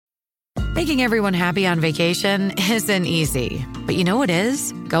Making everyone happy on vacation isn't easy, but you know what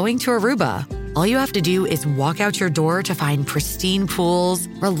is? Going to Aruba. All you have to do is walk out your door to find pristine pools,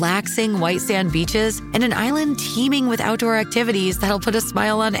 relaxing white sand beaches, and an island teeming with outdoor activities that'll put a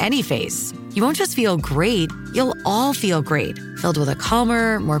smile on any face. You won't just feel great, you'll all feel great, filled with a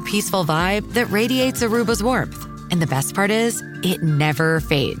calmer, more peaceful vibe that radiates Aruba's warmth. And the best part is, it never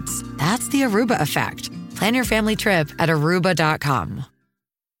fades. That's the Aruba effect. Plan your family trip at Aruba.com.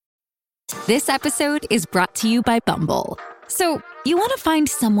 This episode is brought to you by Bumble. So, you want to find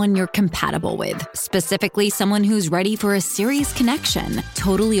someone you're compatible with, specifically someone who's ready for a serious connection,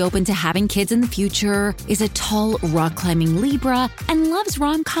 totally open to having kids in the future, is a tall, rock-climbing Libra, and loves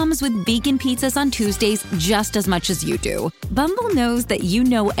rom-coms with vegan pizzas on Tuesdays just as much as you do. Bumble knows that you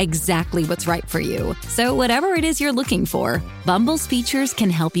know exactly what's right for you. So whatever it is you're looking for, Bumble's features can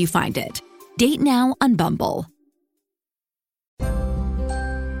help you find it. Date now on Bumble.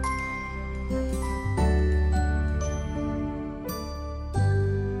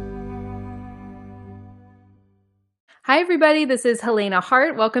 Hi, everybody. This is Helena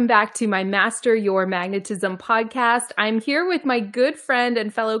Hart. Welcome back to my Master Your Magnetism podcast. I'm here with my good friend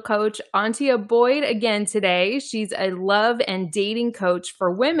and fellow coach, Antia Boyd, again today. She's a love and dating coach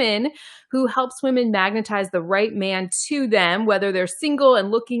for women who helps women magnetize the right man to them, whether they're single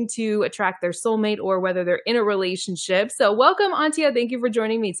and looking to attract their soulmate or whether they're in a relationship. So welcome, Antia. Thank you for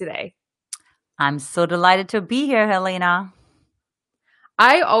joining me today. I'm so delighted to be here, Helena.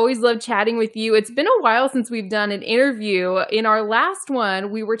 I always love chatting with you. It's been a while since we've done an interview. In our last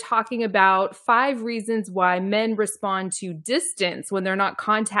one, we were talking about 5 reasons why men respond to distance when they're not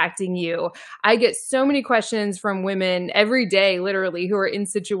contacting you. I get so many questions from women every day, literally, who are in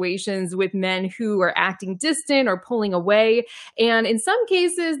situations with men who are acting distant or pulling away. And in some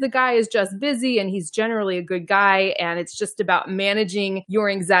cases, the guy is just busy and he's generally a good guy. And it's just about managing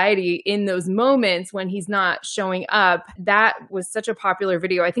your anxiety in those moments when he's not showing up. That was such a popular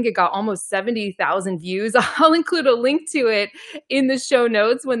video. I think it got almost 70,000 views. I'll include a link to it in the show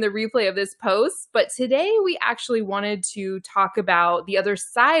notes when the replay of this posts. But today we actually wanted to talk about the other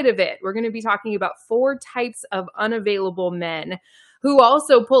side of it. We're going to be talking about 4 types of unavailable men who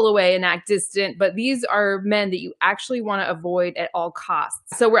also pull away and act distant, but these are men that you actually want to avoid at all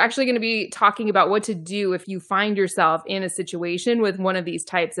costs. So we're actually going to be talking about what to do if you find yourself in a situation with one of these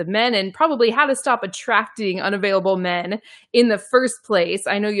types of men and probably how to stop attracting unavailable men in the first place.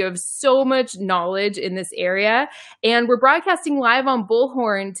 I know you have so much knowledge in this area, and we're broadcasting live on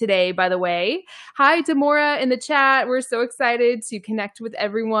Bullhorn today, by the way. Hi, Demora in the chat. We're so excited to connect with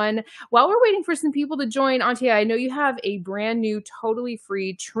everyone. While we're waiting for some people to join, Antia, I know you have a brand new totally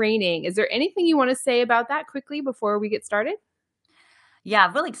free training. Is there anything you want to say about that quickly before we get started? Yeah,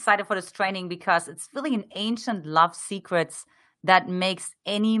 I'm really excited for this training because it's really an ancient love secrets that makes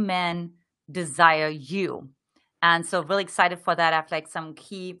any man desire you. And so really excited for that. I have like some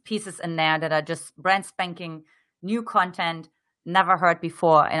key pieces in there that are just brand spanking new content, never heard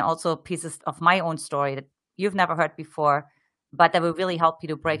before, and also pieces of my own story that you've never heard before, but that will really help you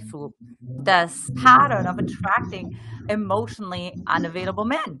to break through this pattern of attracting emotionally unavailable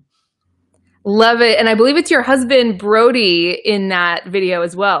men. Love it. And I believe it's your husband, Brody, in that video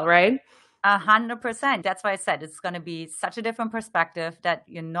as well, right? 100%. That's why I said it's going to be such a different perspective that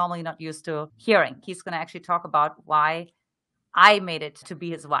you're normally not used to hearing. He's going to actually talk about why I made it to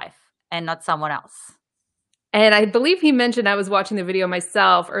be his wife and not someone else. And I believe he mentioned, I was watching the video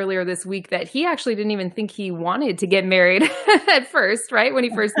myself earlier this week, that he actually didn't even think he wanted to get married at first, right? When he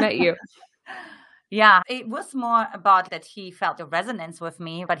first met you. Yeah, it was more about that he felt a resonance with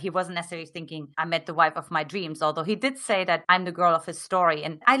me, but he wasn't necessarily thinking I met the wife of my dreams, although he did say that I'm the girl of his story.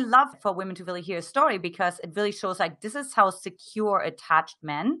 And I love for women to really hear a story because it really shows like this is how secure attached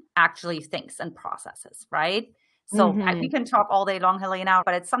men actually thinks and processes, right? So we can talk all day long, Helena,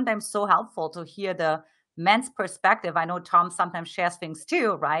 but it's sometimes so helpful to hear the men's perspective. I know Tom sometimes shares things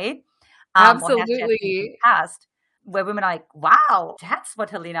too, right? Absolutely. Past, where women are like, wow, that's what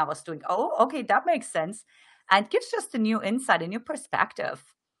Helena was doing. Oh, okay, that makes sense. And gives just a new insight, a new perspective.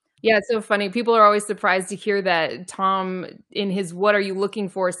 Yeah, it's so funny. People are always surprised to hear that Tom, in his "What are you looking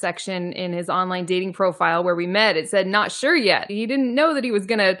for" section in his online dating profile where we met, it said, not sure yet. He didn't know that he was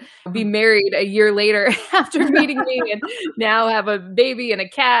going to be married a year later after meeting me and now have a baby and a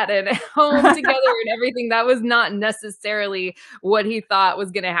cat and a home together and everything. That was not necessarily what he thought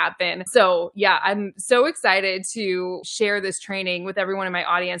was going to happen. So yeah, I'm so excited to share this training with everyone in my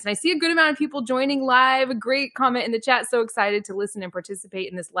audience. And I see a good amount of people joining live. A great comment in the chat. So excited to listen and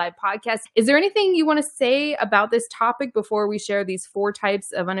participate in this live podcast. Is there anything you want to say about this topic before we share these 4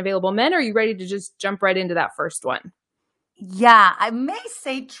 types of unavailable men? Or are you ready to just jump right into that first one? Yeah, I may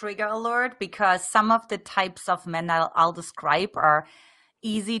say trigger alert because some of the types of men I'll describe are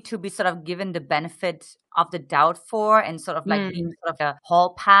easy to be sort of given the benefit of the doubt for and sort of like being Mm. sort of a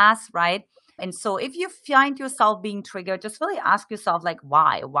hall pass, right? And so if you find yourself being triggered, just really ask yourself, like,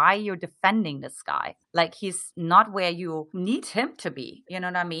 why? Why you're defending this guy? Like, he's not where you need him to be. You know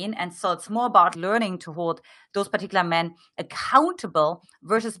what I mean? And so it's more about learning to hold those particular men accountable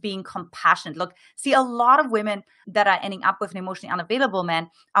versus being compassionate. Look, see, a lot of women that are ending up with an emotionally unavailable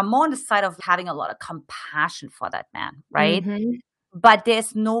man are more on the side of having a lot of compassion for that man, right? Mm-hmm. But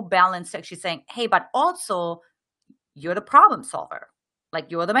there's no balance to actually saying, hey, but also you're the problem solver. Like,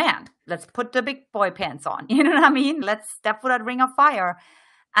 you're the man. Let's put the big boy pants on. You know what I mean? Let's step through that ring of fire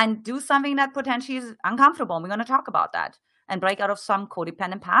and do something that potentially is uncomfortable. And we're going to talk about that and break out of some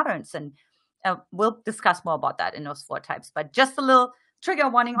codependent patterns. And we'll discuss more about that in those 4 types. But just a little trigger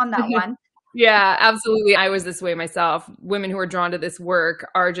warning on that one. Yeah, absolutely. I was this way myself. Women who are drawn to this work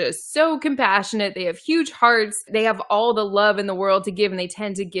are just so compassionate. They have huge hearts. They have all the love in the world to give, and they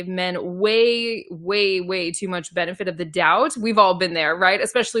tend to give men way, way, way too much benefit of the doubt. We've all been there, right?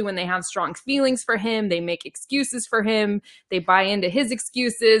 Especially when they have strong feelings for him. They make excuses for him. They buy into his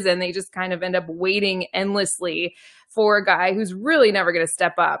excuses, and they just kind of end up waiting endlessly for a guy who's really never going to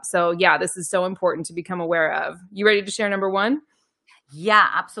step up. So, yeah, this is so important to become aware of. You ready to share number 1? Yeah,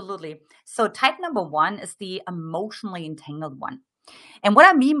 absolutely. So type number 1 is the emotionally entangled one. And what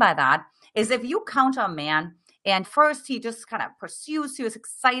I mean by that is if you counter a man and first he just kind of pursues you, is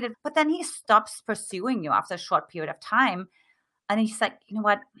excited, but then he stops pursuing you after a short period of time. And he's like, you know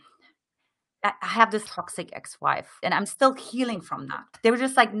what? I have this toxic ex-wife and I'm still healing from that. They were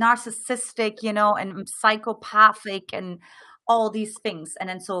just like narcissistic, and psychopathic and all these things. And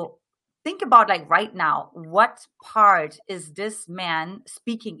then so think about, like, right now, what part is this man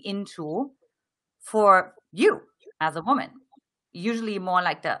speaking into for you as a woman? Usually more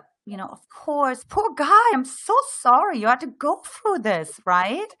like of course, poor guy, I'm so sorry you had to go through this,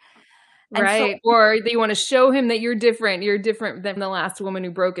 right? And so Right. Or you want to show him that you're different. You're different than the last woman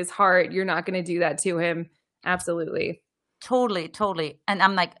who broke his heart. You're not going to do that to him. Absolutely. totally, totally. And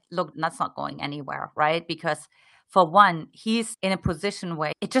I'm like, look, that's not going anywhere, right? Because for one, he's in a position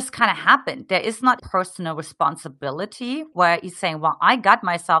where it just kind of happened. There is not personal responsibility where he's saying, well, I got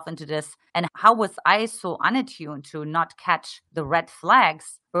myself into this. And how was I so unattuned to not catch the red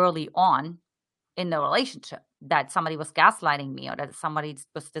flags early on in the relationship? That somebody was gaslighting me, or that somebody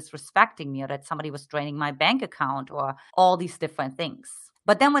was disrespecting me, or that somebody was draining my bank account, or all these different things.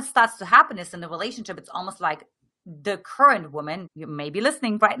 But then what starts to happen is in the relationship, it's almost like the current woman, you may be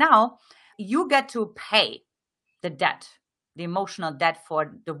listening right now, you get to pay the debt, the emotional debt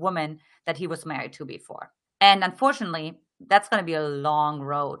for the woman that he was married to before. And unfortunately, that's going to be a long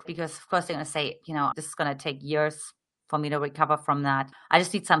road because, of course, they're going to say, this is going to take years for me to recover from that. I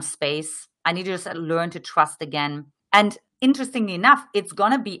just need some space. I need to just learn to trust again. And interestingly enough, it's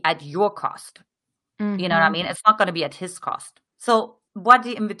going to be at your cost. You know what I mean? It's not going to be at his cost. So what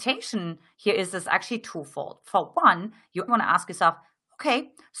the invitation here is actually twofold. For one, you want to ask yourself,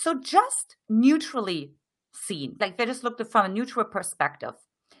 okay, so just neutrally seen, like if I just looked from a neutral perspective,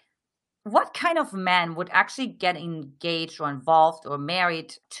 what kind of man would actually get engaged or involved or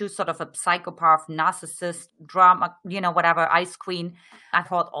married to sort of a psychopath, narcissist, drama, whatever, ice queen? I've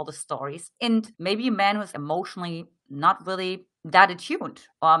heard all the stories. And maybe a man who's emotionally not really that attuned,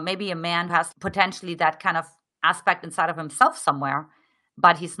 or maybe a man who has potentially that kind of aspect inside of himself somewhere,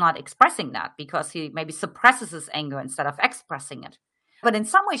 but he's not expressing that because he maybe suppresses his anger instead of expressing it. But in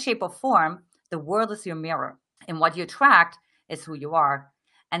some way, shape, or form, the world is your mirror, and what you attract is who you are.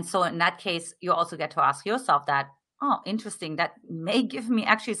 And so in that case, you also get to ask yourself that, oh, interesting, that may give me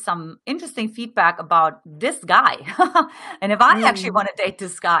actually some interesting feedback about this guy. And if I actually want to date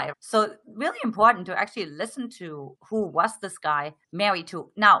this guy. So really important to actually listen to who was this guy married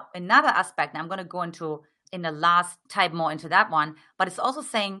to. Now, another aspect, and I'm going to go into in the last type more into that one, but it's also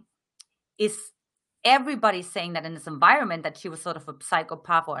saying, is everybody saying that in this environment that she was sort of a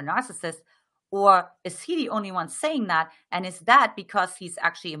psychopath or a narcissist? Or is he the only one saying that? And is that because he's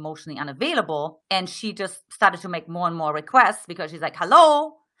actually emotionally unavailable and she just started to make more and more requests because she's like,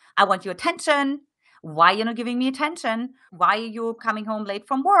 hello, I want your attention. Why are you not giving me attention? Why are you coming home late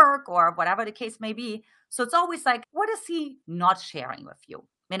from work, or whatever the case may be? So it's always like, what is he not sharing with you?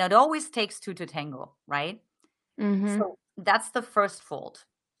 It always takes two to tango, right? So that's the first fold.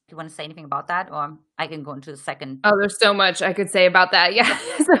 you want to say anything about that, or I can go into the second? Oh, there's so much I could say about that. Yeah.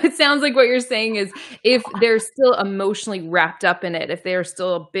 So it sounds like what you're saying is if they're still emotionally wrapped up in it, if there's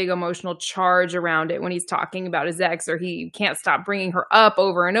still a big emotional charge around it when he's talking about his ex, or he can't stop bringing her up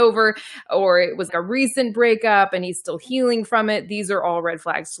over and over, or it was a recent breakup and he's still healing from it, these are all red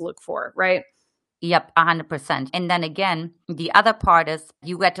flags to look for, right? Yep, 100%. And then again, the other part is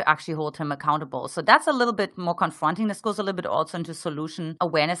you get to actually hold him accountable. So that's a little bit more confronting. This goes a little bit also into solution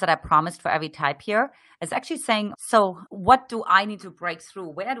awareness that I promised for every type here. It's actually saying, so what do I need to break through?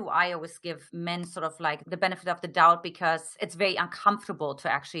 Where do I always give men sort of like the benefit of the doubt, because it's very uncomfortable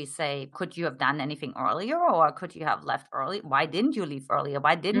to actually say, could you have done anything earlier, or could you have left early? Why didn't you leave earlier?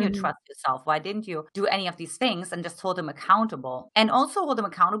 Why didn't you trust yourself? Why didn't you do any of these things, and just hold them accountable? And also hold them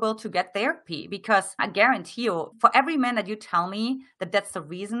accountable to get therapy, because I guarantee you, for every man that you tell me that that's the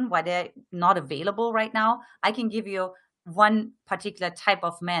reason why they're not available right now, I can give you one particular type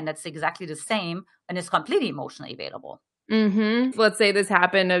of man that's exactly the same and is completely emotionally available. Let's say this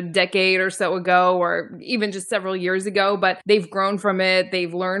happened a decade or so ago, or even just several years ago, but they've grown from it.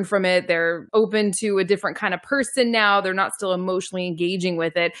 They've learned from it. They're open to a different kind of person now. They're not still emotionally engaging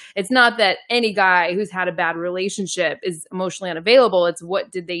with it. It's not that any guy who's had a bad relationship is emotionally unavailable. It's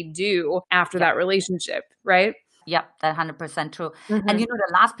what did they do after that relationship, right? Yep, that's 100% true. And Mhm.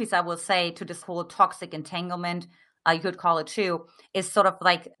 the last piece I will say to this whole toxic entanglement, you could call it too, is sort of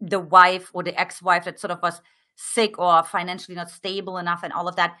like the wife or the ex-wife that sort of was sick or financially not stable enough and all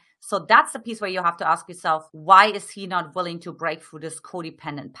of that. So that's the piece where you have to ask yourself, why is he not willing to break through this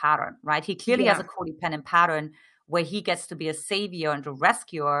codependent pattern, right? He clearly has Yeah. a codependent pattern where he gets to be a savior and a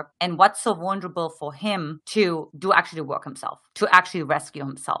rescuer. And what's so vulnerable for him to do actually the work himself, to actually rescue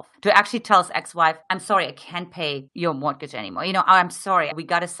himself, to actually tell his ex-wife, I'm sorry, I can't pay your mortgage anymore. I'm sorry, we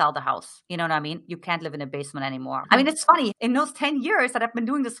got to sell the house. You know what I mean? You can't live in a basement anymore. I mean, it's funny, in those 10 years that I've been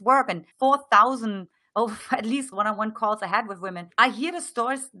doing this work and 4,000 at least one-on-one calls I had with women, I hear the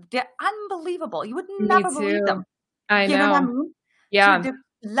stories. They're unbelievable. You would Me never believe too. them. I You know what I know. mean? To Yeah. the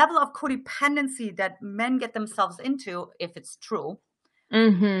level of codependency that men get themselves into, if it's true,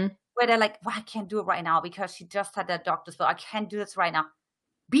 Mhm. where they're like, well, I can't do it right now because she just had that doctor's bill. I can't do this right now.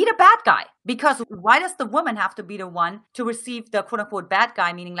 Be the bad guy. Because why does the woman have to be the one to receive the quote unquote bad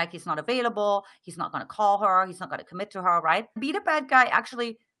guy, meaning like he's not available, he's not going to call her, he's not going to commit to her, right? Be the bad guy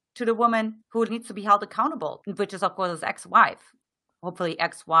actually to the woman who needs to be held accountable, which is, of course, his ex-wife. Hopefully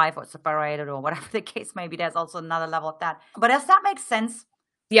ex-wife or separated or whatever the case may be. There's also another level of that. But does that make sense?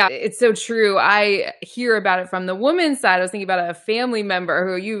 Yeah, it's so true. I hear about it from the woman's side. I was thinking about a family member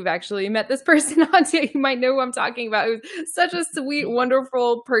who you've actually met this person on too. You might know who I'm talking about, who's such a sweet,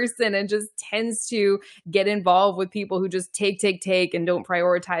 wonderful person and just tends to get involved with people who just take, and don't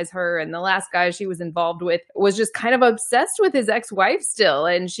prioritize her. And the last guy she was involved with was just kind of obsessed with his ex-wife still.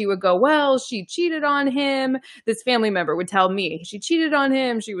 And she would go, well, she cheated on him. This family member would tell me she cheated on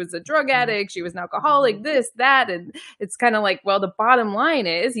him. She was a drug addict. She was an alcoholic, this, that. And it's kind of like, well, the bottom line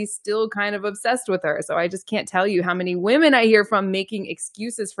is he's still kind of obsessed with her. So I just can't tell you how many women I hear from making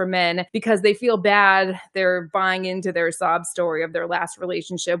excuses for men because they feel bad. They're buying into their sob story of their last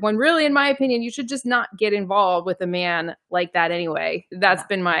relationship, when really, in my opinion, you should just not get involved with a man like that anyway. That's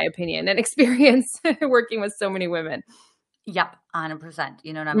been my opinion and experience working with so many women. Yep, 100%.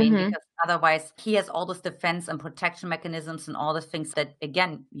 You know what I mean? Hmm. Because otherwise, he has all those defense and protection mechanisms and all the things that,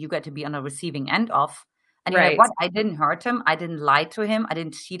 again, you get to be on the receiving end of. And you're like, Right. what? I didn't hurt him. I didn't lie to him. I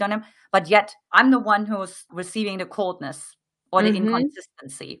didn't cheat on him. But yet, I'm the one who's receiving the coldness or the Hmm.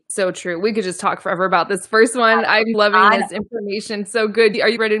 inconsistency. So true. We could just talk forever about this first one. I'm loving I know. this information. So good. Are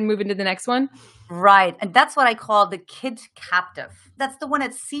you ready to move into the next one? Right. And that's what I call the kid captive. That's the one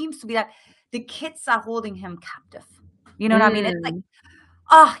that seems to be that the kids are holding him captive. You know what I mean? It's like,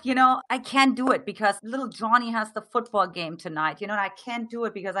 Mm. I can't do it because little Johnny has the football game tonight. And I can't do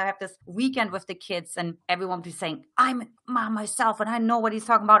it because I have this weekend with the kids, and everyone will be saying, I'm a mom myself and I know what he's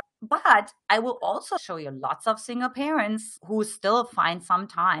talking about. But I will also show you lots of single parents who still find some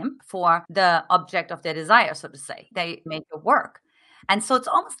time for the object of their desire, so to say. They make it work. And so it's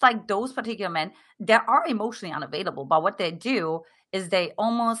almost like those particular men, they are emotionally unavailable. But what they do is they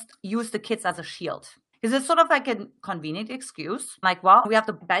almost use the kids as a shield. Because it's sort of like a convenient excuse. Like, well, we have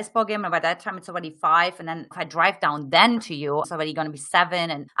the baseball game, and by that time it's already 5. And then if I drive down then to you, it's already going to be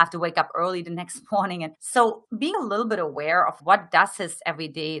 7. And I have to wake up early the next morning. And so being a little bit aware of what does his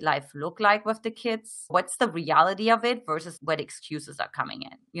everyday life look like with the kids? What's the reality of it versus where the excuses are coming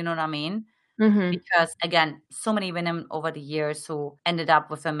in? You know what I mean? Mm-hmm. Because again, so many women over the years who ended up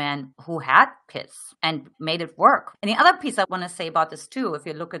with a man who had kids and made it work. And the other piece I want to say about this too, if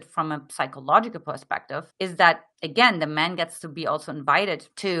you look at it from a psychological perspective, is that again, the man gets to be also invited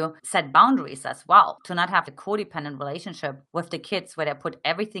to set boundaries as well, to not have a codependent relationship with the kids where they put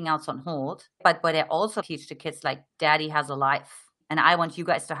everything else on hold, but where they also teach the kids like daddy has a life. And I want you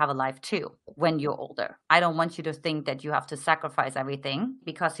guys to have a life too when you're older. I don't want you to think that you have to sacrifice everything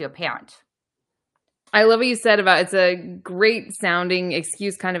because you're a parent. I love what you said about it's a great sounding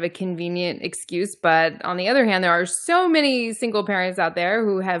excuse, kind of a convenient excuse. But on the other hand, there are so many single parents out there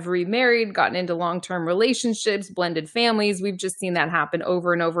who have remarried, gotten into long-term relationships, blended families. We've just seen that happen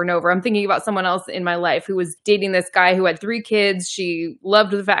over and over and over. I'm thinking about someone else in my life who was dating this guy who had 3 kids. She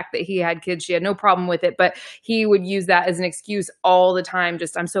loved the fact that he had kids. She had no problem with it, but he would use that as an excuse all the time.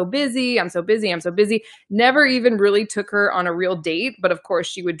 Just, I'm so busy. I'm so busy. I'm so busy. Never even really took her on a real date. But of course,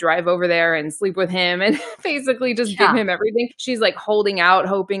 she would drive over there and sleep with him and basically just give him everything. She's like holding out,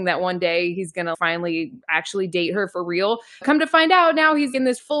 hoping that one day he's going to finally actually date her for real. Come to find out now he's in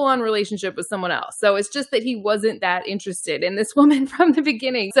this full-on relationship with someone else. So it's just that he wasn't that interested in this woman from the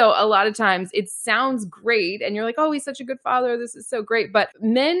beginning. So a lot of times it sounds great and you're like, oh, he's such a good father. This is so great. But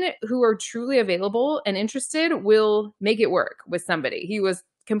men who are truly available and interested will make it work with somebody. He was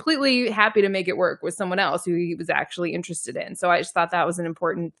completely happy to make it work with someone else who he was actually interested in. So I just thought that was an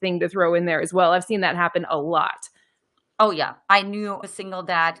important thing to throw in there as well. I've seen that happen a lot. Oh, yeah. I knew a single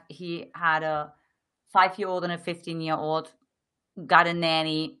dad. He had a 5-year-old and a 15-year-old, got a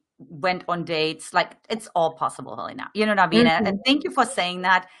nanny, went on dates. Like, it's all possible, Helena. You know what I mean? Mm-hmm. And thank you for saying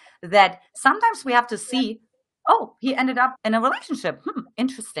that sometimes we have to see, oh, he ended up in a relationship.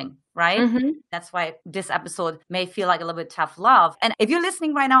 Interesting, right? Mm-hmm. That's why this episode may feel like a little bit tough love. And if you're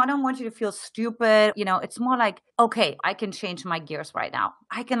listening right now, I don't want you to feel stupid. You know, it's more like, okay, I can change my gears right now.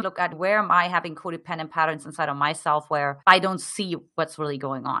 I can look at where am I having codependent patterns inside of myself where I don't see what's really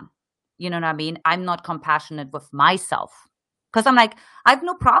going on. You know what I mean? I'm not compassionate with myself. Because I'm like, I have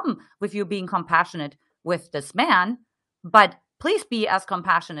no problem with you being compassionate with this man, but please be as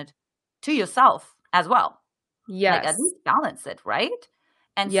compassionate to yourself as well. Yes. Like at least balance it, right?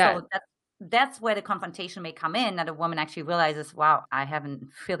 And yes. so that's where the confrontation may come in, that a woman actually realizes, wow, I haven't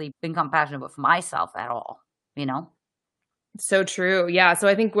really been compassionate with myself at all, you know? So true. Yeah. So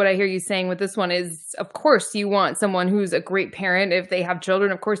I think what I hear you saying with this one is, of course, you want someone who's a great parent if they have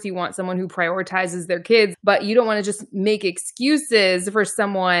children. Of course, you want someone who prioritizes their kids, but you don't want to just make excuses for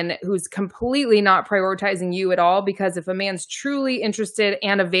someone who's completely not prioritizing you at all. Because if a man's truly interested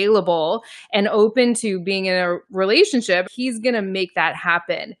and available and open to being in a relationship, he's going to make that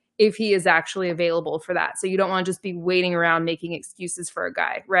happen if he is actually available for that. So you don't want to just be waiting around making excuses for a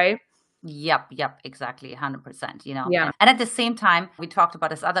guy, right? Yep, exactly, 100%, you know? Yeah. And at the same time, we talked about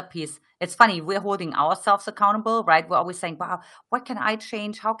this other piece. It's funny, we're holding ourselves accountable, right? We're always saying, wow, what can I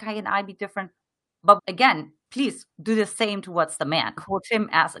change? How can I be different? But again, please do the same towards the man. Hold him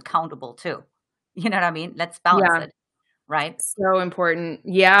as accountable too. You know what I mean? Let's balance it, right? So important.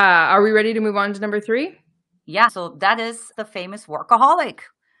 Yeah. Are we ready to move on to number 3? Yeah. So that is the famous workaholic.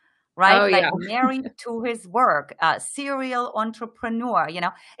 Right? Oh, like yeah. married to his work, serial entrepreneur. You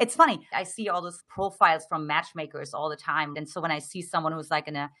know, it's funny. I see all those profiles from matchmakers all the time. And so when I see someone who's like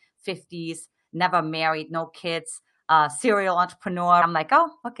in their 50s, never married, no kids, serial entrepreneur, I'm like,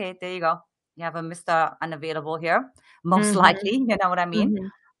 oh, okay, there you go. You have a Mr. Unavailable here, most likely. You know what I mean? Mm-hmm.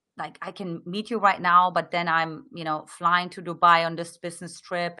 Like, I can meet you right now, but then I'm, flying to Dubai on this business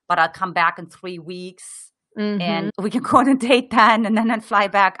trip, but I'll come back in 3 weeks. And we can go on a date then, and then I'd fly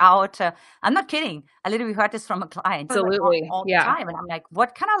back out. I'm not kidding. I literally heard this from a client. Absolutely. All the time. And I'm like,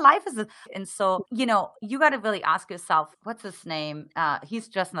 what kind of life is this? And so, you got to really ask yourself, what's his name? He's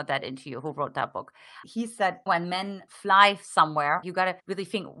just not that into you. Who wrote that book? He said, when men fly somewhere, you got to really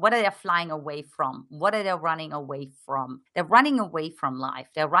think, what are they flying away from? What are they running away from? They're running away from life.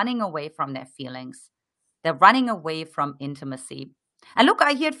 They're running away from their feelings. They're running away from intimacy. And look,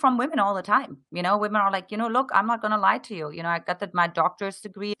 I hear it from women all the time. Women are like, look, I'm not going to lie to you. I got my doctor's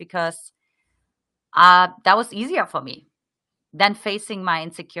degree because that was easier for me than facing my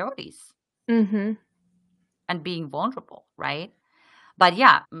insecurities and being vulnerable, right? But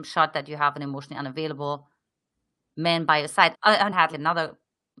yeah, I'm shocked that you have an emotionally unavailable man by your side. I had another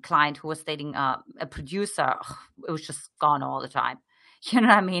client who was dating a producer. It was just gone all the time. You know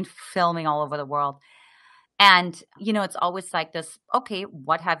what I mean? Filming all over the world. And, it's always like this, okay,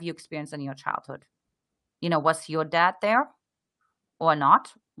 what have you experienced in your childhood? Was your dad there or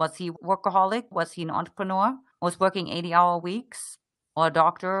not? Was he workaholic? Was he an entrepreneur? Was working 80-hour weeks? Or a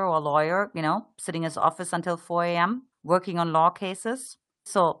doctor or a lawyer, sitting in his office until 4 a.m., working on law cases?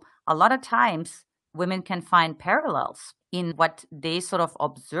 So a lot of times women can find parallels in what they sort of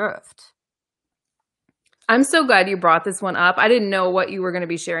observed. I'm so glad you brought this one up. I didn't know what you were going to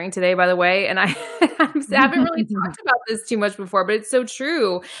be sharing today, by the way. And I haven't really talked about this too much before, but it's so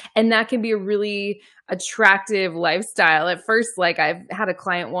true. And that can be a really attractive lifestyle. At first, like I've had a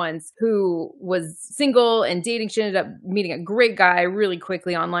client once who was single and dating. She ended up meeting a great guy really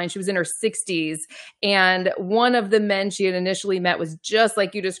quickly online. She was in her 60s. And one of the men she had initially met was just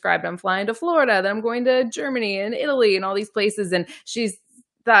like you described. I'm flying to Florida, then I'm going to Germany and Italy and all these places. And she's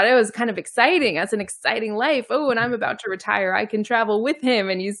thought it was kind of exciting. That's an exciting life. Oh, and I'm about to retire. I can travel with him.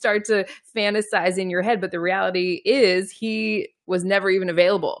 And you start to fantasize in your head. But the reality is he was never even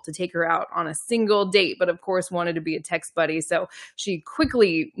available to take her out on a single date, but of course wanted to be a text buddy. So she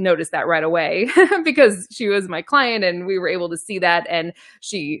quickly noticed that right away because she was my client and we were able to see that. And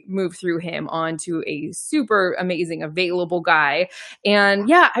she moved through him onto a super amazing available guy. And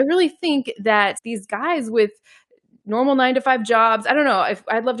yeah, I really think that these guys with normal 9 to 5 jobs. I don't know.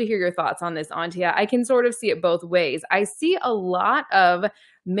 I'd love to hear your thoughts on this, Antia. I can sort of see it both ways. I see a lot of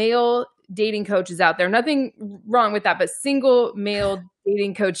male dating coaches out there. Nothing wrong with that, but single male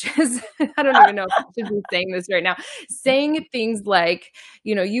dating coaches, I don't even know if I should be saying this right now, saying things like,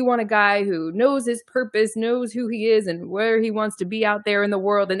 you want a guy who knows his purpose, knows who he is and where he wants to be out there in the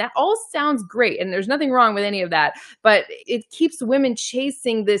world. And that all sounds great. And there's nothing wrong with any of that, but it keeps women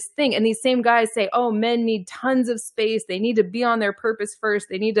chasing this thing. And these same guys say, oh, men need tons of space. They need to be on their purpose first.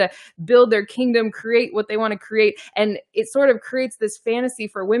 They need to build their kingdom, create what they want to create. And it sort of creates this fantasy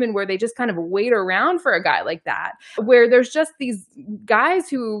for women where they just kind of wait around for a guy like that, where there's just these guys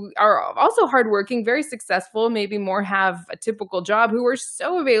who are also hardworking, very successful, maybe more have a typical job, who are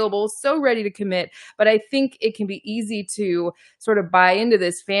so available, so ready to commit. But I think it can be easy to sort of buy into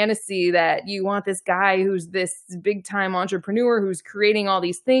this fantasy that you want this guy who's this big time entrepreneur who's creating all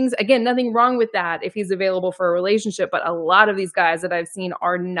these things. Again, nothing wrong with that if he's available for a relationship, but a lot of these guys that I've seen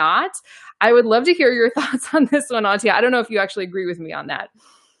are not. I would love to hear your thoughts on this one, Antia. I don't know if you actually agree with me on that.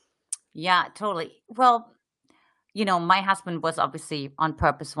 Yeah, totally. Well, my husband was obviously on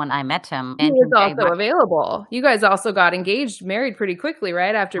purpose when I met him. And he was also available. You guys also got engaged, married pretty quickly,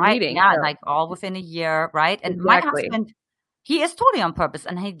 right? After meeting. Yeah, like all within a year, right? And my husband, he is totally on purpose.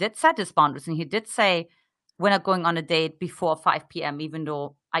 And he did set his boundaries. And he did say, we're not going on a date before 5 p.m., even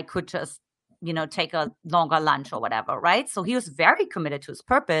though I could just, take a longer lunch or whatever, right? So he was very committed to his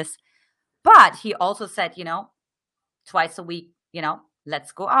purpose. But he also said, twice a week,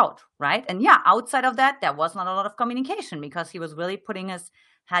 let's go out, right? And yeah, outside of that, there was not a lot of communication because he was really putting his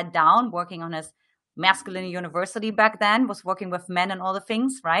head down, working on his masculine university back then, was working with men and all the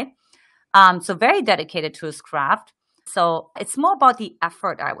things, right? So very dedicated to his craft. So it's more about the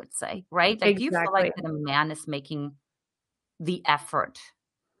effort, I would say, right? Like, do you feel like that a man is making the effort?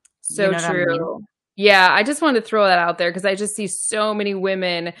 So true. I mean? Yeah, I just wanted to throw that out there because I just see so many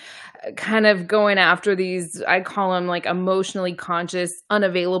women kind of going after these, I call them like emotionally conscious,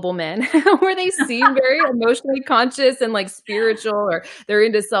 unavailable men, where they seem very emotionally conscious and like spiritual, or they're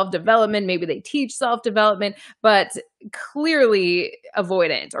into self-development. Maybe they teach self-development, but clearly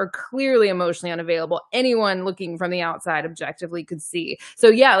avoidant or clearly emotionally unavailable. Anyone looking from the outside objectively could see. So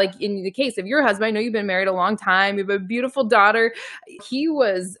yeah, like in the case of your husband, I know you've been married a long time. You have a beautiful daughter. He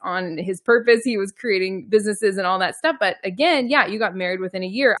was on his purpose. He was creating businesses and all that stuff. But again, yeah, you got married within a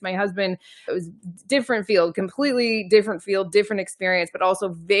year. My husband, it was different field, completely different field, different experience, but also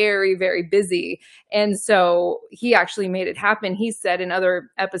very, very busy. And so he actually made it happen. He said in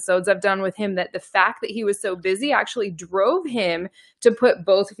other episodes I've done with him that the fact that he was so busy actually drove him to put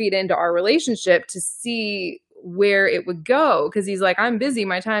both feet into our relationship to see where it would go. Because he's like, I'm busy.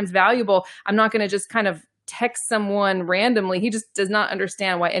 My time's valuable. I'm not going to just kind of text someone randomly. He just does not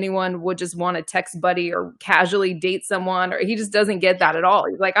understand why anyone would just want to text buddy or casually date someone, or he just doesn't get that at all.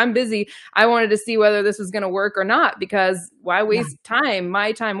 He's like, I'm busy. I wanted to see whether this was going to work or not, because why waste time,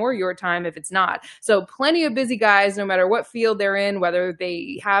 my time or your time, if it's not? So plenty of busy guys, no matter what field they're in, whether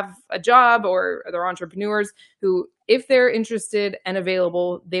they have a job or they're entrepreneurs, who, if they're interested and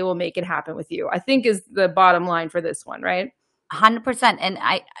available, they will make it happen with you, I think is the bottom line for this one, right? 100%. And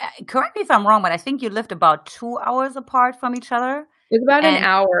I correct me if I'm wrong, but I think you lived about 2 hours apart from each other. It's about an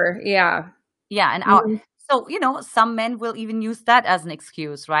hour. Yeah. Yeah, an hour. So, some men will even use that as an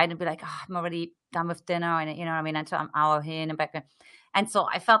excuse, right? And be like, oh, I'm already done with dinner. And, until I'm an hour in and back. And so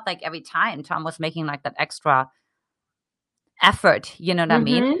I felt like every time Tom was making like that extra effort, you know what I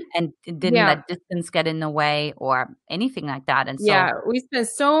mean? Mhm. And didn't Yeah. let distance get in the way or anything like that. And Yeah, so, we spent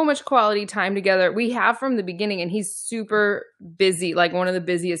so much quality time together. We have from the beginning, and he's super busy, like one of the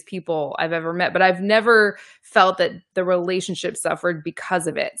busiest people I've ever met. But I've never felt that the relationship suffered because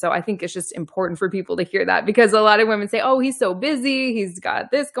of it. So I think it's just important for people to hear that because a lot of women say, oh, he's so busy. He's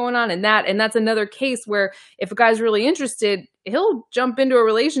got this going on and that. And that's another case where if a guy's really interested, he'll jump into a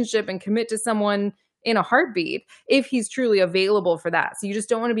relationship and commit to someone in a heartbeat if he's truly available for that. So you just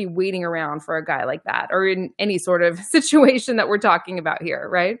don't want to be waiting around for a guy like that or in any sort of situation that we're talking about here,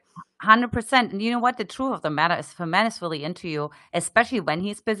 right? 100%. And you know what? The truth of the matter is, if a man is really into you, especially when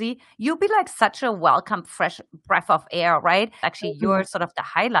he's busy, you'll be like such a welcome, fresh breath of air, right? Actually, Mhm. you're sort of the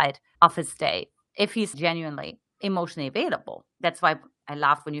highlight of his day if he's genuinely emotionally available. That's why I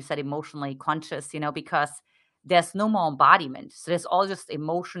laughed when you said emotionally conscious, because there's no more embodiment. So there's all just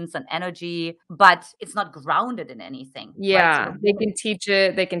emotions and energy, but it's not grounded in anything, right? So Yeah, they can teach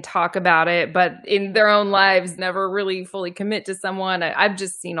it, they can talk about it, but in their own lives, never really fully commit to someone. I've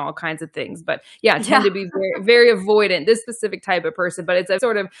just seen all kinds of things, but yeah, tend yeah. to be very, very avoidant, this specific type of person, but it's a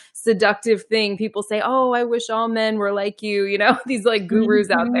sort of seductive thing. People say, oh, I wish all men were like you, these like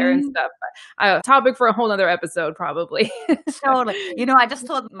gurus out there and Mhm. stuff. Topic for a whole nother episode, probably. Totally. I just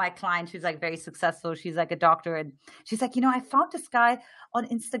told my client, who's like very successful. She's like a doctor. And she's like, I found this guy on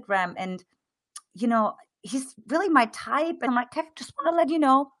Instagram and, he's really my type. And I'm like, I just want to let you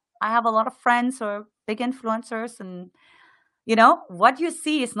know, I have a lot of friends who are big influencers. And, what you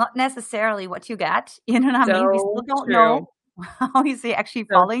see is not necessarily what you get. You know what I mean? We So still don't know true. how is he actually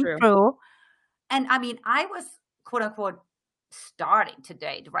So following true. through. And I mean, I was quote unquote starting to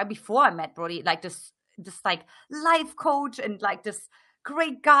date right before I met Brody, like this like life coach and like this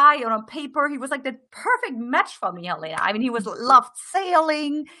great guy. And on paper, he was like the perfect match for me, Helena. I mean, he was loved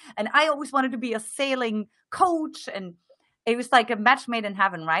sailing, and I always wanted to be a sailing coach, and it was like a match made in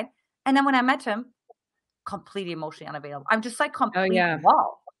heaven, right? And then when I met him, completely emotionally unavailable. I'm just like Oh, complete yeah.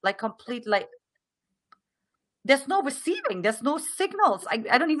 wall, like complete like there's no receiving, there's no signals. I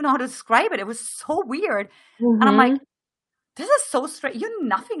don't even know how to describe it. It was so weird. And I'm like, Mhm. this is so straight. You're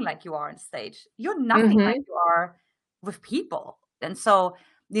nothing like you are on stage. You're nothing like Mhm. you are with people. And so,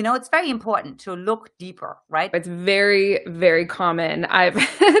 it's very important to look deeper, right? It's very, very common. I've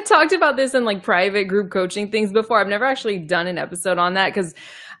talked about this in like private group coaching things before. I've never actually done an episode on that because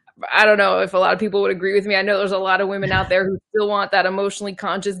I don't know if a lot of people would agree with me. I know there's a lot of women out there who still want that emotionally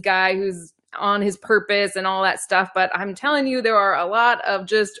conscious guy who's on his purpose and all that stuff. But I'm telling you, there are a lot of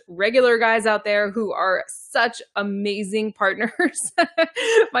just regular guys out there who are such amazing partners.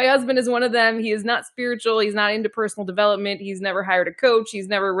 My husband is one of them. He is not spiritual. He's not into personal development. He's never hired a coach. He's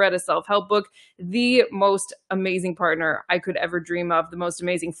never read a self-help book. The most amazing partner I could ever dream of. The most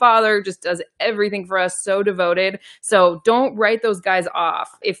amazing father, just does everything for us. So devoted. So don't write those guys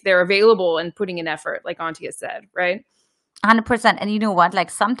off if they're available and putting in effort, like Auntie said, right? 100%. And you know what? Like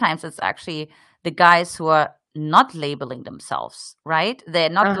sometimes it's actually the guys who are not labeling themselves, right? They're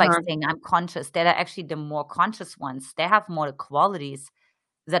not like Uh-huh. saying, I'm conscious. They're actually the more conscious ones. They have more qualities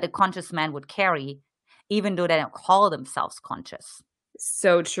that a conscious man would carry, even though they don't call themselves conscious.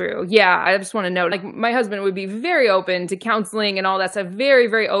 So true. Yeah, I just want to note, like, my husband would be very open to counseling and all that stuff. Very,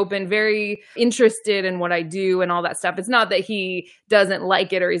 very open, very interested in what I do and all that stuff. It's not that he doesn't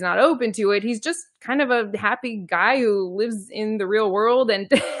like it or he's not open to it. He's just kind of a happy guy who lives in the real world and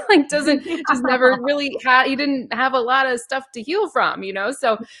like doesn't just never really he didn't have a lot of stuff to heal from.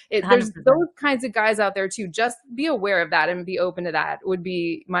 So there's 100%. those kinds of guys out there too. Just be aware of that and be open to that would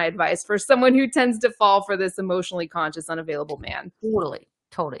be my advice for someone who tends to fall for this emotionally conscious, unavailable man. Totally,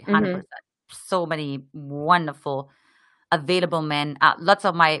 totally, Mhm. 100%. So many wonderful available men. Lots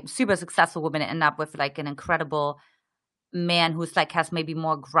of my super successful women end up with like an incredible man who's like has maybe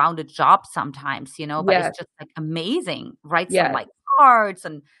more grounded job sometimes, but it's Yes, just like amazing. Writes them yes. like cards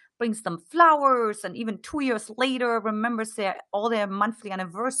and brings them flowers, and even 2 years later remembers all their monthly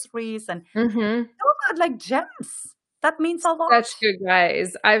anniversaries, and Mhm. those are like gems. That means a lot. Such good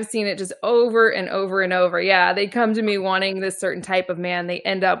guys. I've seen it just over and over and over. Yeah, they come to me wanting this certain type of man. They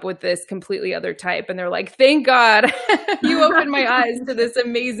end up with this completely other type, and they're like, "Thank God you opened my eyes to this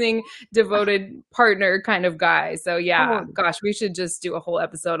amazing, devoted partner kind of guy." So yeah, Totally. gosh, we should just do a whole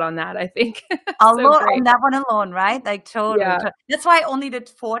episode on that, I think. So Alone on great. that one alone, right? Like totally. Yeah. That's why I only did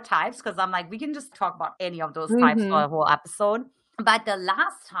 4 types, because I'm like, we can just talk about any of those types for Mhm. a whole episode. But the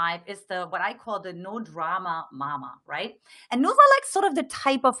last type is the what I call the no drama mama, right? And those are like sort of the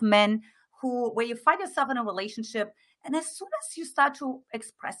type of men who, where you find yourself in a relationship And as soon as you start to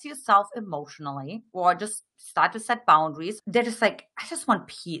express yourself emotionally or just start to set boundaries, they're just like, I just want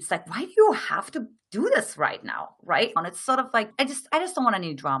peace. Like, why do you have to do this right now? Right. And it's sort of like, I just don't want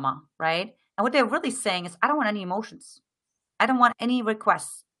any drama. Right. And what they're really saying is, I don't want any emotions. I don't want any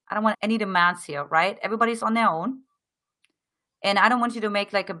requests. I don't want any demands here. Right. Everybody's on their own. And I don't want you to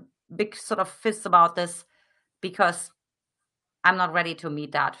make like a big sort of fist about this because I'm not ready to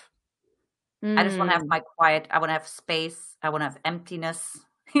meet that. I just want to have my quiet. I want to have space. I want to have emptiness.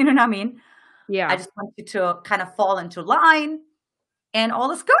 You know what I mean? Yeah. I just want you to kind of fall into line and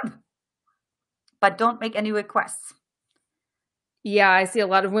all is good. But don't make any requests. Yeah, I see a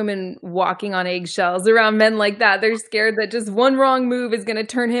lot of women walking on eggshells around men like that. They're scared that just one wrong move is going to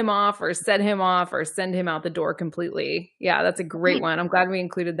turn him off or set him off or send him out the door completely. Yeah, that's a great one. I'm glad we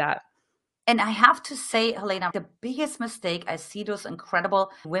included that. And I have to say, Helena, the biggest mistake, I see those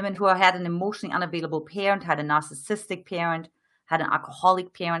incredible women who had an emotionally unavailable parent, had a narcissistic parent, had an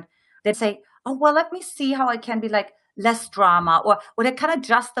alcoholic parent. They say, oh, well, let me see how I can be like less drama, or they kind of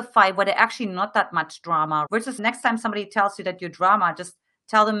justify where they're actually not that much drama. Versus next time somebody tells you that you're drama, just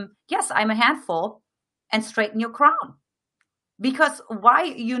tell them, yes, I'm a handful, and straighten your crown. Because why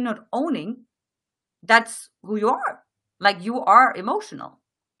you're not owning that's who you are. Like, you are emotional.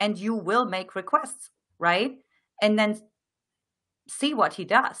 And you will make requests, right? And then see what he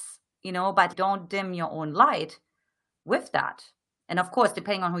does, but don't dim your own light with that. And of course,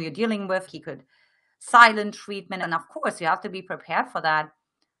 depending on who you're dealing with, he could silent treatment. And of course, you have to be prepared for that.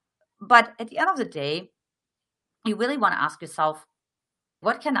 But at the end of the day, you really want to ask yourself,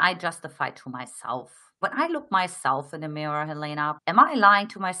 what can I justify to myself? When I look myself in the mirror, Helena, am I lying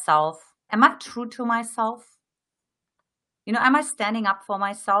to myself? Am I true to myself? Am I standing up for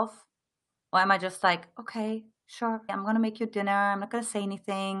myself? Or am I just like, okay, sure, I'm going to make you dinner. I'm not going to say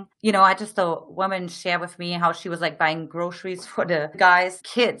anything. I just, a woman share with me how she was like buying groceries for the guy's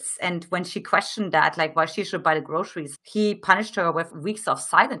kids. And when she questioned that, like why she should buy the groceries, he punished her with weeks of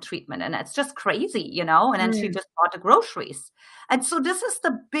silent treatment. And it's just crazy, And then she just bought the groceries. And so this is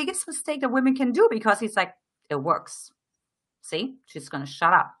the biggest mistake that women can do, because he's like, it works. See, she's going to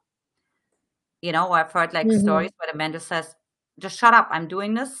shut up. I've heard like stories where the man just says, just shut up. I'm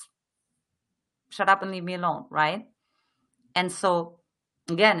doing this. Shut up and leave me alone, right? And so,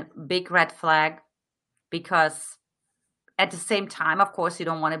 again, big red flag, because at the same time, of course, you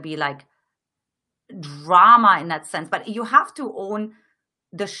don't want to be like drama in that sense, but you have to own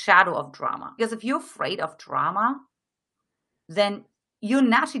the shadow of drama. Because if you're afraid of drama, then you're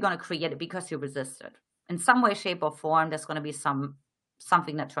naturally going to create it because you resist it. In some way, shape, or form, there's going to be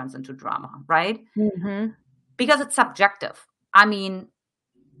something that turns into drama, right? Because it's subjective. I mean,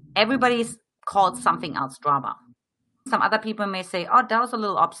 everybody's called something else drama. Some other people may say, oh, that was a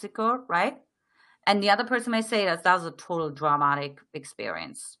little obstacle, right? And the other person may say that was a total dramatic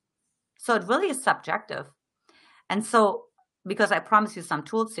experience. So it really is subjective. And so, because I promise you some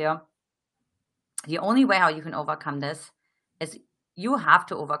tools here, the only way how you can overcome this is you have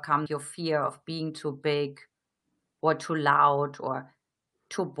to overcome your fear of being too big or too loud or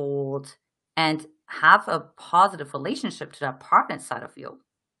too bold, and have a positive relationship to that partner inside of you,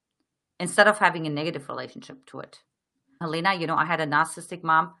 instead of having a negative relationship to it. Helena, I had a narcissistic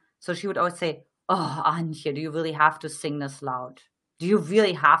mom, so she would always say, oh, Anja, do you really have to sing this loud? Do you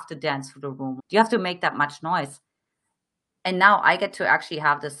really have to dance through the room? Do you have to make that much noise? And now I get to actually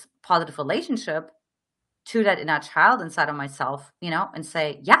have this positive relationship to that inner child inside of myself, and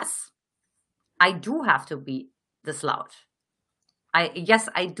say, yes, I do have to be this loud. Yes,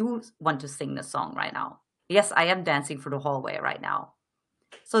 I do want to sing this song right now. Yes, I am dancing through the hallway right now.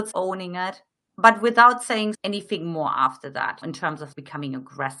 So it's owning it, but without saying anything more after that in terms of becoming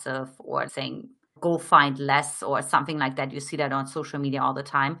aggressive or saying, go find less or something like that. You see that on social media all the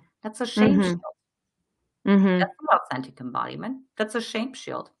time. That's a shame shield. That's not authentic embodiment. That's a shame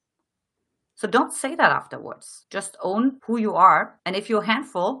shield. So don't say that afterwards. Just own who you are. And if you're a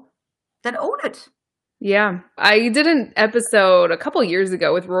handful, then own it. Yeah. I did an episode a couple years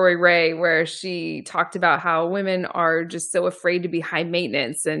ago with Rory Ray where she talked about how women are just so afraid to be high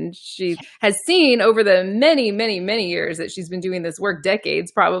maintenance. And she has seen over the many, many, many years that she's been doing this work,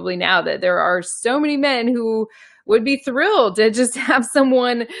 decades probably now, that there are so many men who would be thrilled to just have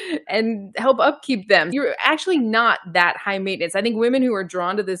someone and help upkeep them. You're actually not that high maintenance. I think women who are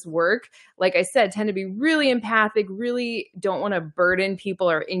drawn to this work, like I said, tend to be really empathic, really don't want to burden people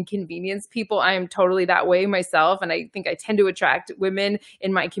or inconvenience people. I am totally that way myself. And I think I tend to attract women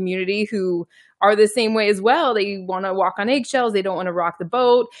in my community who are the same way as well. They want to walk on eggshells. They don't want to rock the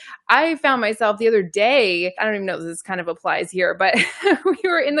boat. I found myself the other day, I don't even know if this kind of applies here, but we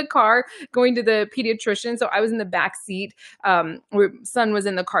were in the car going to the pediatrician. So I was in the back seat. Son was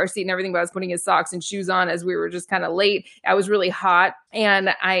in the car seat and everything, but I was putting his socks and shoes on as we were just kind of late. I was really hot. And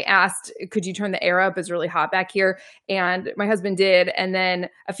I asked, could you turn the air up? It's really hot back here. And my husband did. And then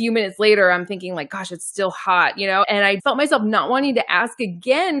a few minutes later, I'm thinking like, gosh, it's still hot, and I felt myself not wanting to ask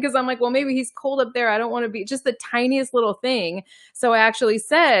again because I'm like, well, maybe he's cold up there. I don't want to be just the tiniest little thing. So I actually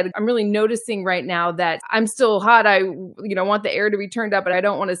said, I'm really noticing right now that I'm still hot. I, want the air to be turned up, but I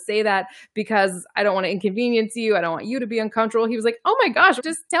don't want to say that because I don't want to inconvenience you. I don't want you to be uncomfortable. He was like, oh my gosh,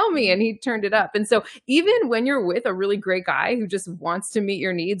 just tell me. And he turned it up. And so even when you're with a really great guy who just wants to meet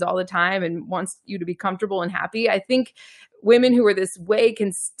your needs all the time and wants you to be comfortable and happy, I think women who are this way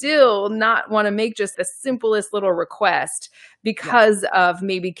can still not want to make just the simplest little request because of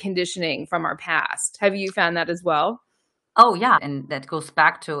maybe conditioning from our past. Have you found that as well? Oh, yeah. And that goes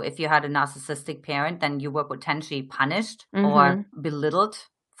back to if you had a narcissistic parent, then you were potentially punished or belittled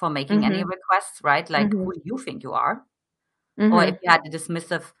for making any requests, right? Like, who do you think you are? Or if you had a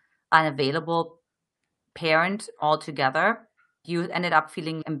dismissive, unavailable parent altogether, you ended up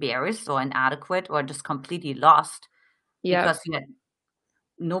feeling embarrassed or inadequate or just completely lost because you had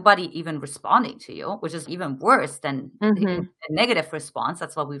nobody even responding to you, which is even worse than a negative response.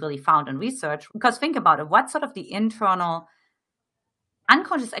 That's what we really found in research. Because think about it, what's sort of the internal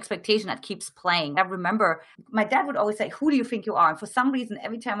unconscious expectation that keeps playing? I remember my dad would always say, who do you think you are? And for some reason,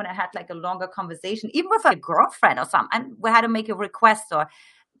 every time when I had like a longer conversation, even with a girlfriend or something, and we had to make a request or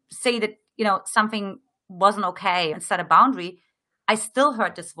say that, something wasn't okay and set a boundary, I still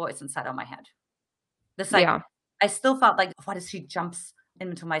heard this voice inside of my head. This like, I still felt like, what if she jumps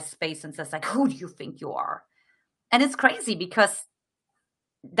into my space and says like, who do you think you are? And it's crazy because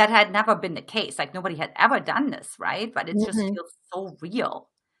that had never been the case. Like nobody had ever done this, right? But it just feels so real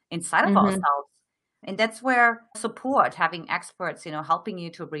inside of ourselves. And that's where support, having experts, helping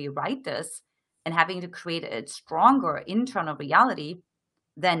you to rewrite this and having to create a stronger internal reality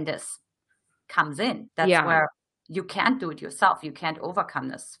than this comes in. That's where you can't do it yourself. You can't overcome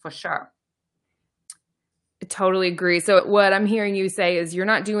this for sure. I totally agree. So what I'm hearing you say is you're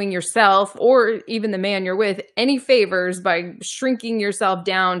not doing yourself or even the man you're with any favors by shrinking yourself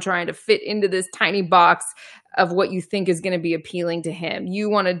down, trying to fit into this tiny box of what you think is going to be appealing to him. You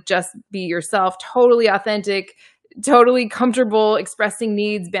want to just be yourself, totally authentic, totally comfortable expressing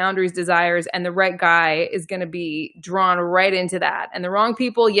needs, boundaries, desires, and the right guy is going to be drawn right into that. And the wrong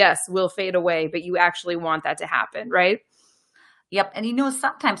people, yes, will fade away, but you actually want that to happen, right? Yep. And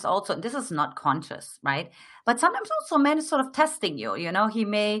sometimes also, this is not conscious, right? But sometimes also man is sort of testing you, he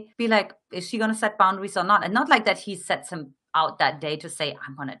may be like, is she going to set boundaries or not? And not like that he sets him out that day to say,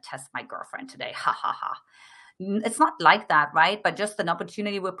 I'm going to test my girlfriend today. Ha ha ha. It's not like that, right? But just an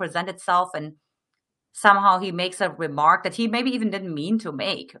opportunity will present itself and somehow he makes a remark that he maybe even didn't mean to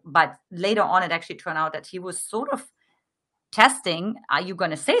make. But later on, it actually turned out that he was sort of testing, are you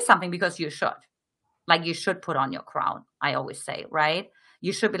going to say something? Because you should. Like you should put on your crown, I always say, right?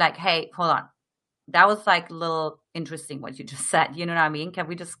 You should be like, hey, hold on. That was like a little interesting what you just said. You know what I mean? Can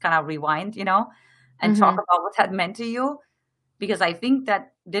we just kind of rewind, and talk about what that meant to you? Because I think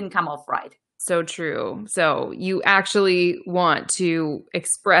that didn't come off right. So true. So you actually want to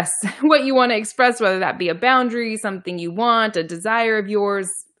express what you want to express, whether that be a boundary, something you want, a desire of yours,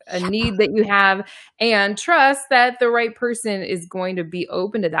 a need that you have, and trust that the right person is going to be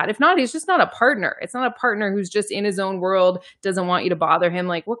open to that. If not, he's just not a partner. It's not a partner who's just in his own world, doesn't want you to bother him.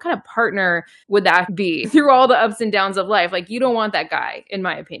 Like, what kind of partner would that be through all the ups and downs of life? Like, you don't want that guy, in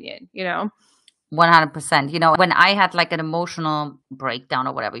my opinion, 100%. When I had like an emotional breakdown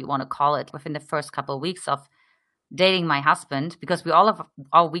or whatever you want to call it within the first couple of weeks of dating my husband, because we all have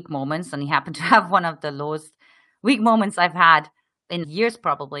our weak moments, and he happened to have one of the lowest weak moments I've had in years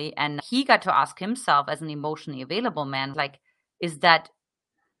probably. And he got to ask himself as an emotionally available man, like, is that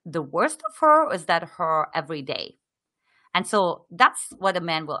the worst of her or is that her every day? And so that's what a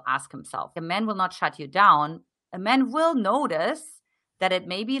man will ask himself. A man will not shut you down. A man will notice that it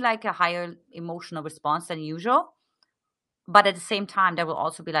may be like a higher emotional response than usual. But at the same time, there will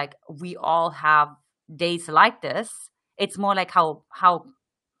also be like, we all have days like this. It's more like how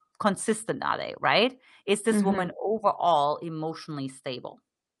consistent are they, right? Is this woman overall emotionally stable?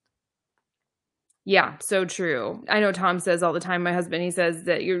 Yeah, so true. I know Tom says all the time, my husband, he says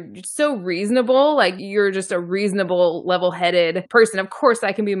that you're so reasonable. Like you're just a reasonable, level-headed person. Of course,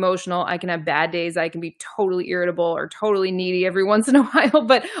 I can be emotional. I can have bad days. I can be totally irritable or totally needy every once in a while.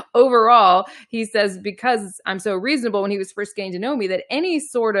 But overall, he says, because I'm so reasonable, when he was first getting to know me, that any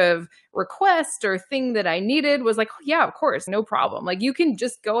sort of request or thing that I needed was like, oh, yeah, of course, no problem. Like you can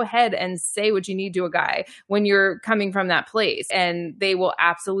just go ahead and say what you need to a guy when you're coming from that place. And they will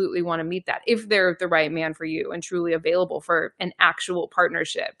absolutely want to meet that if they're the right man for you and truly available for an actual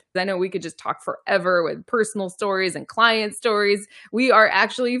partnership. I know we could just talk forever with personal stories and client stories. We are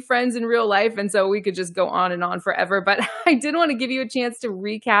actually friends in real life. And so we could just go on and on forever. But I did want to give you a chance to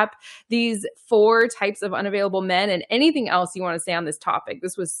recap these 4 types of unavailable men and anything else you want to say on this topic.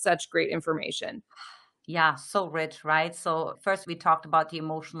 This was such great information. Yeah, so rich, right? So first we talked about the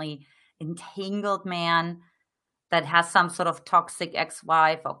emotionally entangled man that has some sort of toxic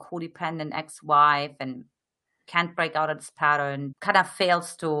ex-wife or codependent ex-wife and can't break out of this pattern, kind of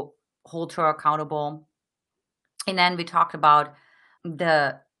fails to hold her accountable. And then we talked about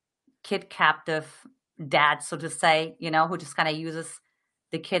the kid captive dad, so to say, who just kind of uses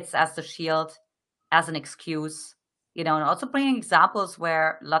the kids as the shield, as an excuse, and also bringing examples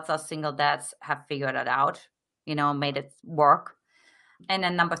where lots of single dads have figured it out, made it work. And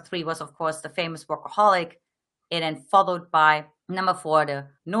then number 3 was, of course, the famous workaholic. And then followed by number 4, the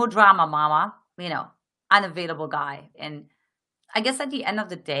no drama mama, unavailable guy. And I guess at the end of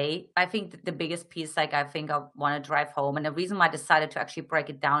the day, I think the biggest piece, I want to drive home. And the reason why I decided to actually break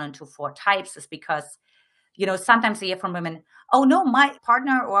it down into 4 types is because, sometimes I hear from women, oh no, my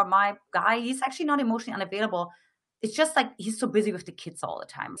partner or my guy, he's actually not emotionally unavailable. It's just like he's so busy with the kids all the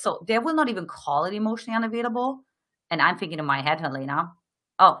time. So they will not even call it emotionally unavailable. And I'm thinking in my head, Helena,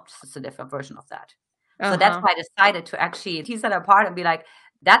 oh, it's a different version of that. So that's why I decided to actually tease that apart and be like,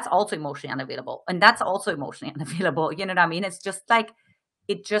 that's also emotionally unavailable. And that's also emotionally unavailable. You know what I mean? It's just like,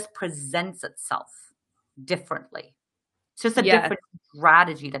 it just presents itself differently. It's just a different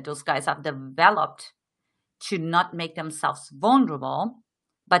strategy that those guys have developed to not make themselves vulnerable,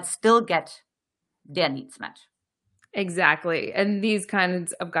 but still get their needs met. Exactly. And these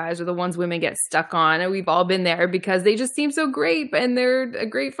kinds of guys are the ones women get stuck on. And we've all been there because they just seem so great and they're a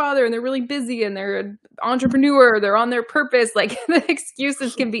great father and they're really busy and they're an entrepreneur. They're on their purpose. Like the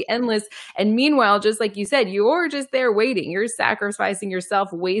excuses can be endless. And meanwhile, just like you said, you're just there waiting. You're sacrificing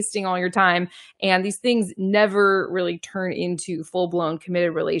yourself, wasting all your time. And these things never really turn into full-blown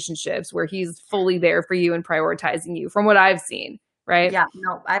committed relationships where he's fully there for you and prioritizing you from what I've seen. Right? Yeah,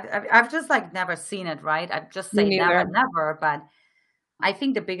 no, I've just never seen it, right? I just say never, but I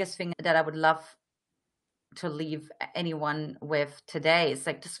think the biggest thing that I would love to leave anyone with today is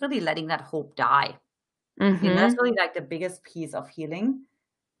just really letting that hope die. Mm-hmm. That's really the biggest piece of healing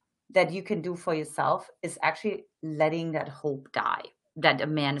that you can do for yourself is actually letting that hope die that a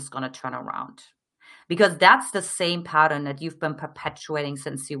man is going to turn around. Because that's the same pattern that you've been perpetuating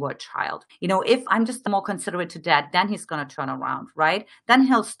since you were a child. If I'm just more considerate to dad, then he's going to turn around, right? Then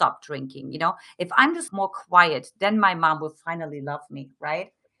he'll stop drinking. If I'm just more quiet, then my mom will finally love me,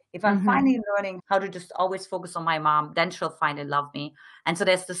 right? If I'm finally learning how to just always focus on my mom, then she'll finally love me. And so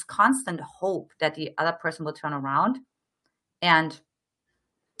there's this constant hope that the other person will turn around. And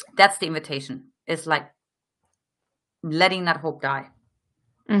that's the invitation. It's letting that hope die.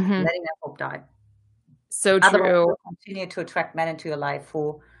 Letting that hope die. So true. Otherwise, you'll continue to attract men into your life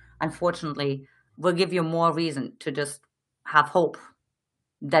who, unfortunately, will give you more reason to just have hope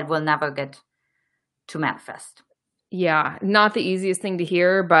that will never get to manifest. Yeah, not the easiest thing to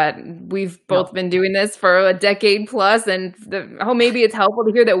hear, but we've both been doing this for a decade plus, and maybe it's helpful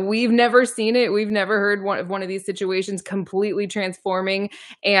to hear that we've never seen it. We've never heard one of these situations completely transforming.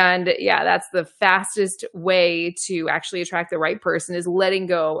 And yeah, that's the fastest way to actually attract the right person is letting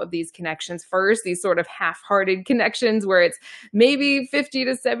go of these connections first, these sort of half-hearted connections where it's maybe 50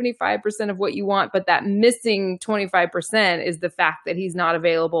 to 75% of what you want, but that missing 25% is the fact that he's not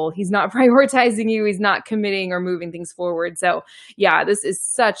available, he's not prioritizing you, he's not committing or moving things forward. So yeah, this is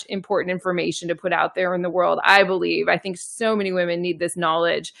such important information to put out there in the world. I think so many women need this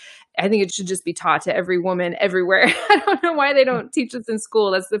knowledge. I think it should just be taught to every woman everywhere. I don't know why they don't teach this in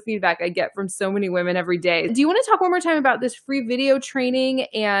school. That's the feedback I get from so many women every day. Do you want to talk one more time about this free video training?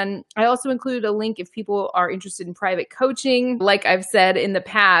 And I also included a link if people are interested in private coaching. Like I've said in the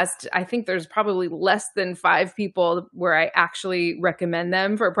past, I think there's probably less than 5 people where I actually recommend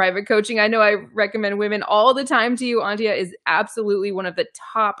them for private coaching. I know I recommend women all the time to you. Antia is absolutely one of the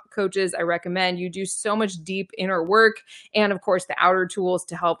top coaches I recommend. You do so much deep inner work and of course the outer tools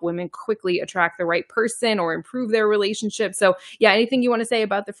to help women quickly attract the right person or improve their relationship. So yeah, anything you want to say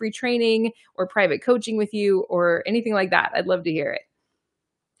about the free training or private coaching with you or anything like that, I'd love to hear it.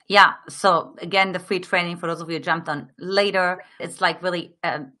 Yeah. So again, the free training, for those of you who jumped on later, it's really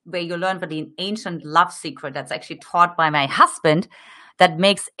where you learn really an ancient love secret that's actually taught by my husband that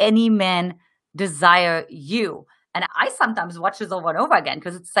makes any man desire you. And I sometimes watch this over and over again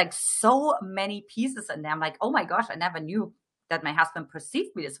because it's like so many pieces in there. I'm like, oh my gosh, I never knew that my husband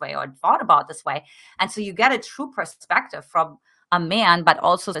perceived me this way or thought about this way. And so you get a true perspective from a man, but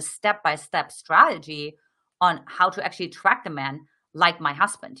also the step-by-step strategy on how to actually attract a man like my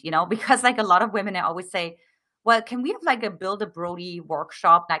husband, because like a lot of women, I always say, well, can we have like a build a Brody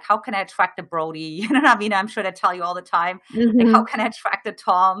workshop? Like, how can I attract a Brody? You know what I mean? I'm sure they tell you all the time. Like, how can I attract a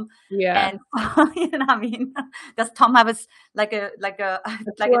Tom? Yeah. And you know what I mean? Does Tom have like a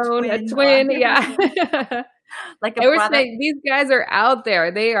twin? Yeah. Like a I was brother? saying these guys are out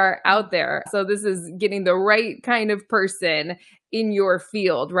there. They are out there. So this is getting the right kind of person in your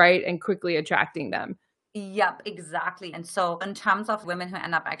field, right? And quickly attracting them. Yep, exactly. And so in terms of women who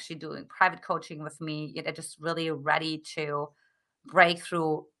end up actually doing private coaching with me, they're just really ready to break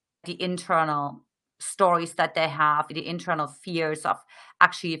through the internal stories that they have, the internal fears of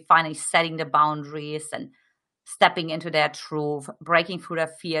actually finally setting the boundaries and stepping into their truth, breaking through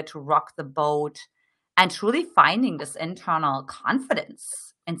their fear to rock the boat, and truly finding this internal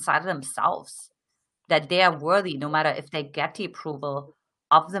confidence inside of themselves that they are worthy no matter if they get the approval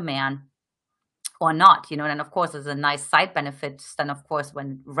of the man or not, and of course, there's a nice side benefit then, of course,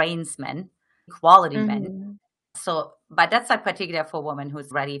 when rains men, quality men. So, but that's like particular for a woman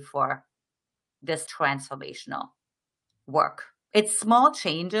who's ready for this transformational work. It's small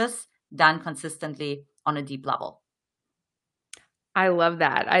changes done consistently on a deep level. I love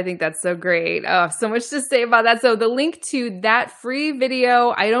that. I think that's so great. Oh, so much to say about that. So the link to that free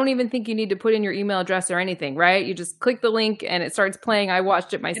video, I don't even think you need to put in your email address or anything, right? You just click the link and it starts playing. I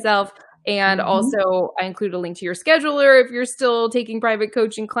watched it myself. And also I include a link to your scheduler if you're still taking private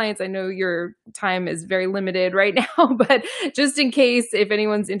coaching clients. I know your time is very limited right now, but just in case, if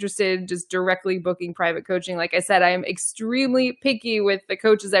anyone's interested, just directly booking private coaching. Like I said, I am extremely picky with the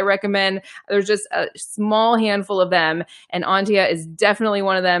coaches I recommend. There's just a small handful of them, and Antia is definitely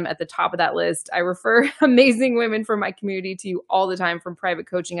one of them at the top of that list. I refer amazing women from my community to you all the time from private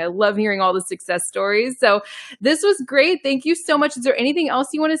coaching. I love hearing all the success stories. So this was great. Thank you so much. Is there anything else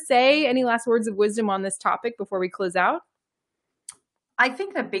you want to say? Any last words of wisdom on this topic before we close out? I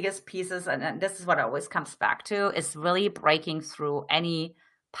think the biggest pieces, and this is what it always comes back to, is really breaking through any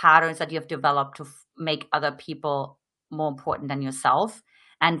patterns that you have developed to make other people more important than yourself,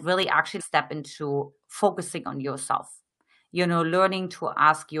 and really actually step into focusing on yourself. Learning to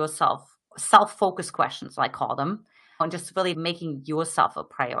ask yourself self-focused questions, I call them, and just really making yourself a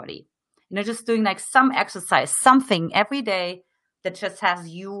priority. Just doing like some exercise, something every day that just has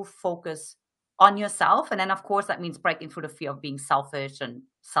you focus on yourself. And then, of course, that means breaking through the fear of being selfish and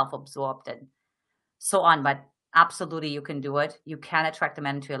self-absorbed and so on. But absolutely, you can do it. You can attract a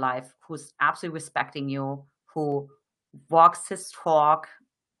man into your life who's absolutely respecting you, who walks his talk,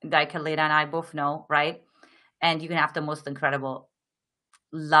 like Helena and I both know, right? And you can have the most incredible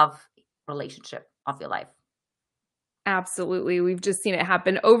love relationship of your life. Absolutely. We've just seen it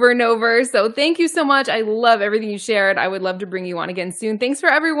happen over and over. So thank you so much. I love everything you shared. I would love to bring you on again soon. Thanks for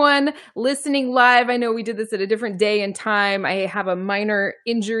everyone listening live. I know we did this at a different day and time. I have a minor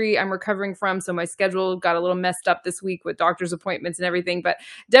injury I'm recovering from, so my schedule got a little messed up this week with doctor's appointments and everything, but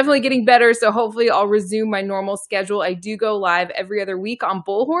definitely getting better. So hopefully I'll resume my normal schedule. I do go live every other week on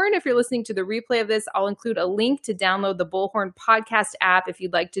Bullhorn. If you're listening to the replay of this, I'll include a link to download the Bullhorn podcast app if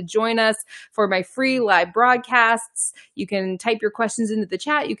you'd like to join us for my free live broadcasts. You can type your questions into the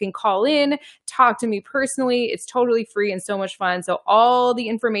chat. You can call in, talk to me personally. It's totally free and so much fun. So all the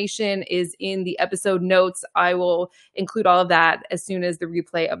information is in the episode notes. I will include all of that as soon as the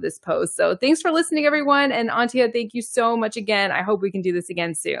replay of this post. So thanks for listening, everyone. And Antia, thank you so much again. I hope we can do this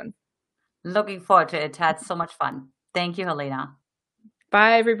again soon. Looking forward to it. Had so much fun. Thank you, Helena.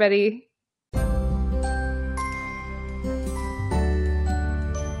 Bye, everybody.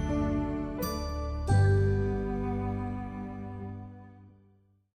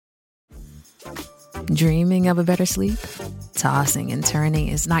 Dreaming of a better sleep? Tossing and turning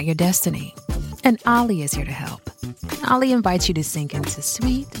is not your destiny. And Ollie is here to help. Ollie invites you to sink into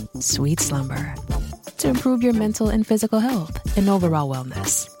sweet, sweet slumber to improve your mental and physical health and overall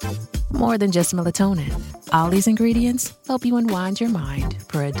wellness. More than just melatonin, Ollie's ingredients help you unwind your mind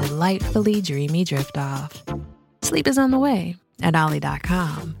for a delightfully dreamy drift off. Sleep is on the way at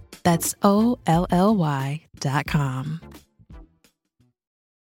Ollie.com. That's OLLY.com.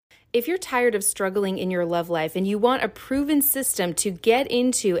 If you're tired of struggling in your love life and you want a proven system to get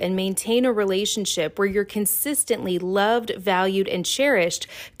into and maintain a relationship where you're consistently loved, valued, and cherished,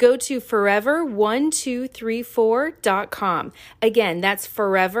 go to forever1234.com. Again, that's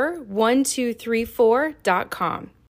forever1234.com.